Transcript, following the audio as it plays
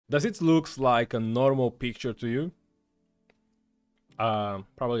Does it looks like a normal picture to you?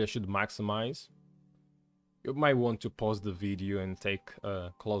 Probably I should maximize. You might want to pause the video and take a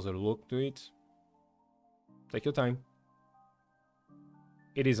closer look to it. Take your time.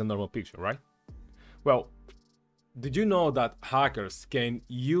 It is a normal picture, right? Well, did you know that hackers can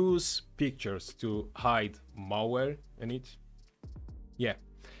use pictures to hide malware in it? Yeah.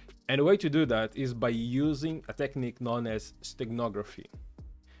 And the way to do that is by using a technique known as steganography.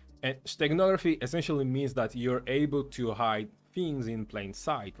 And steganography essentially means that you're able to hide things in plain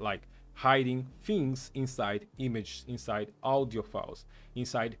sight, like hiding things inside images, inside audio files,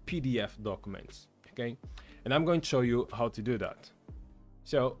 inside PDF documents, okay? And I'm going to show you how to do that.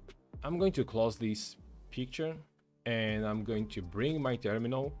 So I'm going to close this picture and I'm going to bring my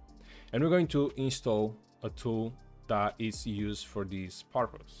terminal and we're going to install a tool that is used for this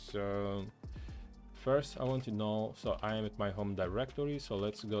purpose. So first I want to know, so I am at my home directory, so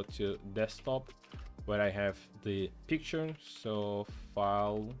let's go to desktop where I have the picture. So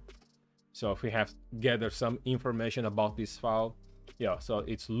file, so if we have gathered some information about this file, yeah, so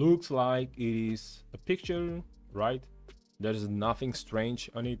it looks like it is a picture, right? There's nothing strange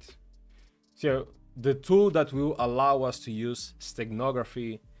on it. So the tool that will allow us to use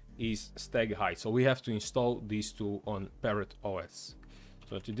steganography is StegHide. So we have to install this tool on Parrot OS.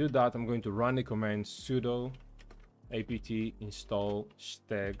 So to do that, I'm going to run the command sudo apt install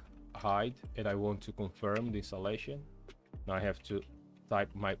StegHide, and I want to confirm the installation. Now I have to type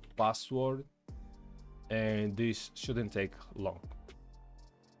my password, and this shouldn't take long.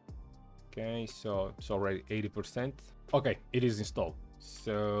 Okay, so it's already 80%. Okay, it is installed.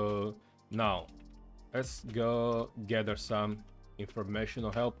 So now let's go gather some information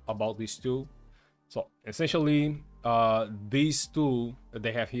or help about this tool. So essentially, this tool that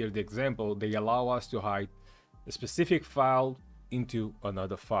they have here, the example, they allow us to hide a specific file into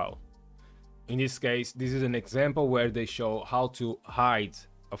another file. In this case, this is an example where they show how to hide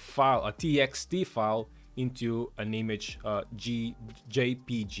a file, a txt file, into an image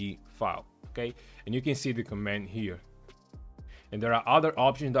JPEG file. Okay, and you can see the command here. And there are other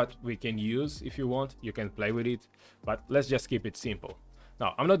options that we can use. If you want, you can play with it, but let's just keep it simple.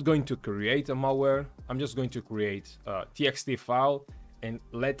 Now, I'm not going to create a malware. I'm just going to create a txt file, and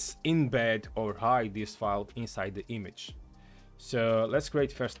let's embed or hide this file inside the image. So let's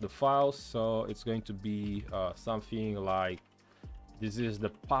create first the file. So it's going to be something like, this is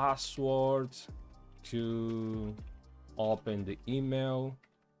the password to open the email,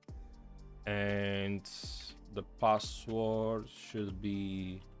 and the password should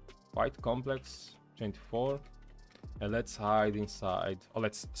be quite complex, 24. And let's hide inside, or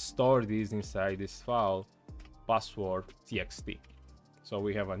let's store this inside this file, password txt. So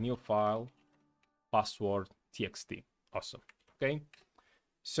we have a new file, password txt. Awesome. Okay,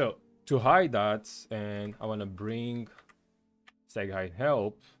 so to hide that, and I want to bring StegHide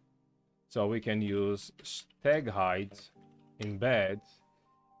help, so we can use StegHide embed,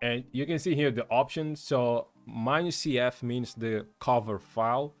 and you can see here the options. So -cf means the cover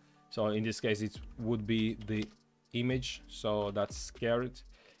file, so in this case it would be the image, so that's scared,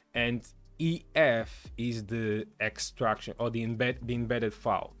 and ef is the extraction or the embedded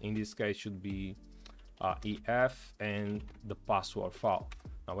file. In this case should be ef and the password file.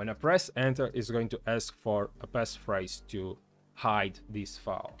 Now when I press enter, it's going to ask for a passphrase to hide this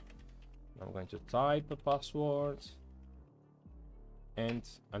file. I'm going to type a password and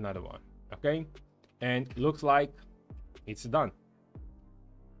another one. Okay, and looks like it's done.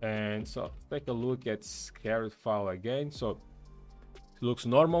 And so let's take a look at scared file again. So it looks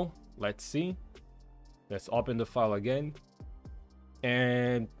normal. Let's see. Let's open the file again,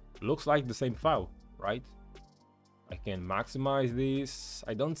 and looks like the same file, right? I can maximize this.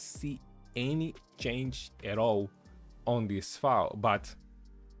 I don't see any change at all on this file, but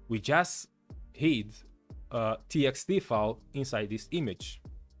we just hid a txt file inside this image.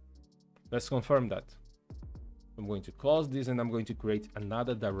 Let's confirm that. I'm going to close this and I'm going to create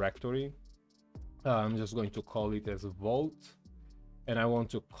another directory. I'm just going to call it as Vault, and I want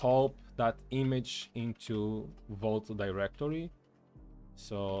to copy that image into Vault directory.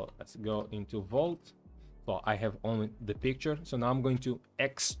 So let's go into Vault. So I have only the picture. So now I'm going to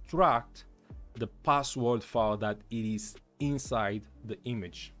extract the password file that it is inside the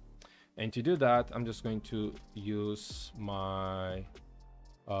image. And to do that, I'm just going to use my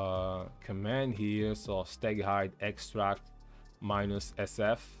command here. So StegHide extract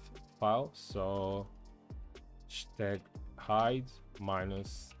 -sf file. So StegHide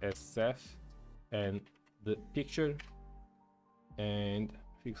 -sf and the picture, and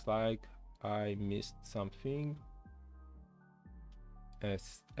looks like I missed something.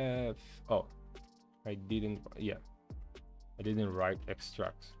 SF. Oh, I didn't write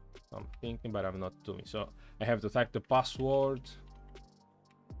extract. I'm thinking, but I'm not doing so. I have to type the password.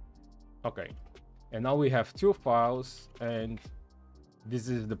 Okay, and now we have two files, and this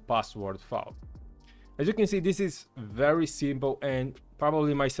is the password file. As you can see, this is very simple, and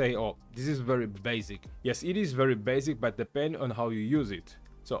probably might say, oh, this is very basic. Yes, it is very basic, but depend on how you use it.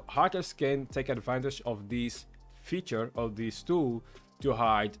 So hackers can take advantage of this feature of this tool to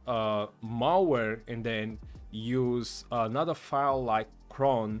hide malware, and then use another file like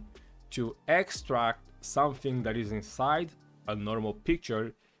cron to extract something that is inside a normal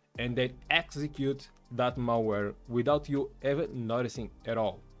picture, and then execute that malware without you ever noticing at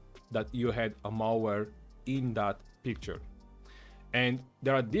all that you had a malware in that picture. And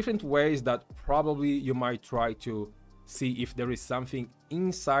there are different ways that probably you might try to see if there is something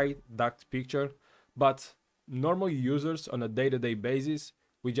inside that picture, but normal users on a day-to-day basis,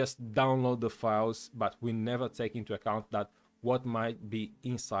 we just download the files, but we never take into account that what might be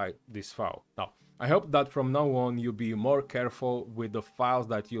inside this file. Now, I hope that from now on you'll be more careful with the files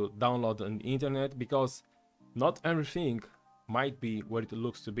that you download on the internet, because not everything might be what it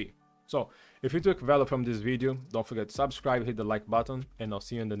looks to be. So if you took value from this video, don't forget to subscribe, hit the like button, and I'll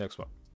see you in the next one.